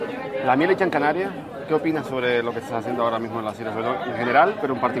La miel hecha en Canarias, ¿qué opinas sobre lo que se está haciendo ahora mismo en las islas? En general,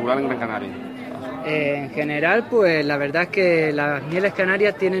 pero en particular en Gran Canaria. En general, pues la verdad es que las mieles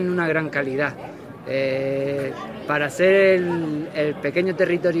canarias tienen una gran calidad. Para ser el pequeño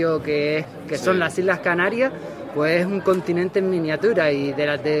territorio que son las Islas Canarias, pues es un continente en miniatura, y de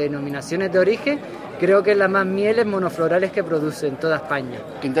las denominaciones de origen creo que es la más mieles monoflorales que produce en toda España.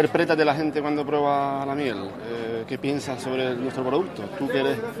 ¿Qué interpretas de la gente cuando prueba la miel? ¿Qué piensas sobre nuestro producto? ¿Tú qué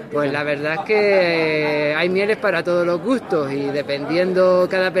eres? Pues la verdad es que hay mieles para todos los gustos, y dependiendo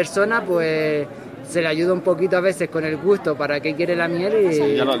cada persona, pues se le ayuda un poquito a veces con el gusto para qué quiere la miel, y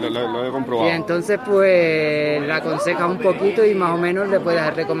sí, ya lo he comprobado. Y entonces pues la aconseja un poquito y más o menos le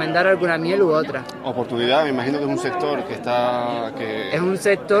puedes recomendar alguna miel u otra. Oportunidad, me imagino que es un sector Es un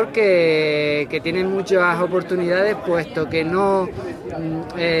sector que tiene muchas oportunidades, puesto que no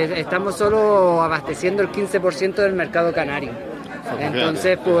estamos solo abasteciendo el 15% del mercado canario.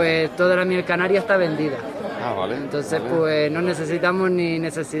 Entonces pues toda la miel canaria está vendida. Vale. Entonces, pues no necesitamos ni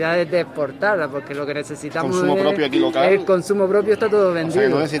necesidades de exportarla, porque lo que necesitamos consumo propio aquí local. El consumo propio, está todo vendido. O sea, que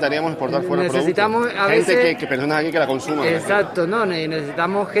no necesitaríamos exportar fuera necesitamos productos. A gente veces, que personas aquí que la consuman. Exacto, no,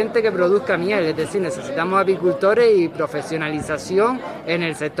 necesitamos gente que produzca miel, es decir, necesitamos apicultores y profesionalización en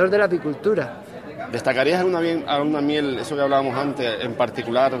el sector de la apicultura. ¿Destacarías alguna miel, eso que hablábamos antes, en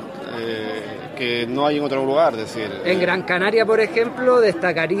particular, que no hay en otro lugar? Es decir, en Gran Canaria, por ejemplo,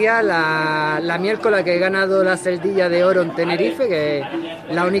 destacaría la miel con la que he ganado la Celdilla de Oro en Tenerife, que es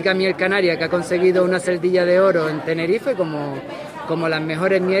la única miel canaria que ha conseguido una Celdilla de Oro en Tenerife como las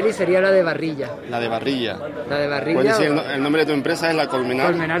mejores mieles, sería la de barrilla. La de barrilla. La de barrilla. Puedes decir, el nombre de tu empresa es la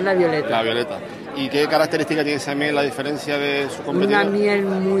Colmenar la Violeta. La Violeta. ¿Y qué características tiene esa miel, la diferencia de su competidor? Una miel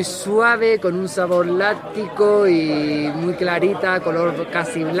muy suave, con un sabor láctico y muy clarita, color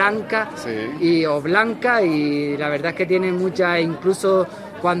casi blanca, sí. o blanca, y la verdad es que tiene mucha, incluso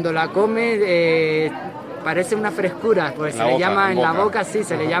cuando la comes parece una frescura, pues se le llama en la boca, sí,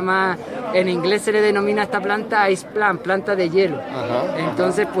 se le llama, en inglés se le denomina a esta planta ice plant, planta de hielo.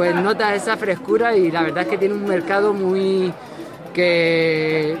 Entonces pues nota esa frescura, y la verdad es que tiene un mercado muy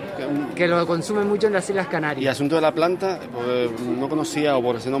que lo consume mucho en las Islas Canarias. Y asunto de la planta, pues, no conocía, o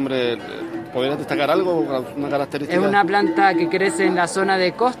por ese nombre, ¿podrías destacar algo, una característica? Es una planta que crece en la zona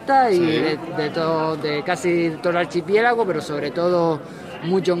de costa y sí. de casi todo el archipiélago, pero sobre todo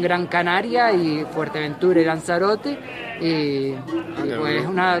mucho en Gran Canaria y Fuerteventura y Lanzarote, y pues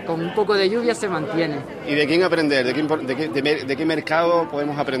con un poco de lluvia se mantiene. ¿Y de quién aprender? ¿De qué mercado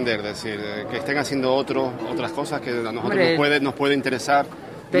podemos aprender? Es decir, que estén haciendo otras cosas que a nosotros nos puede interesar.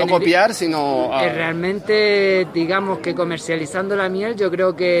 No copiar, sino... realmente, digamos que comercializando la miel, yo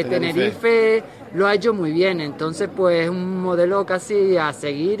creo que Tenerife lo ha hecho muy bien. Entonces, pues es un modelo casi a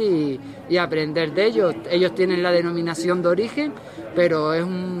seguir y aprender de ellos. Ellos tienen la denominación de origen, pero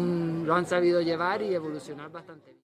lo han sabido llevar y evolucionar bastante bien.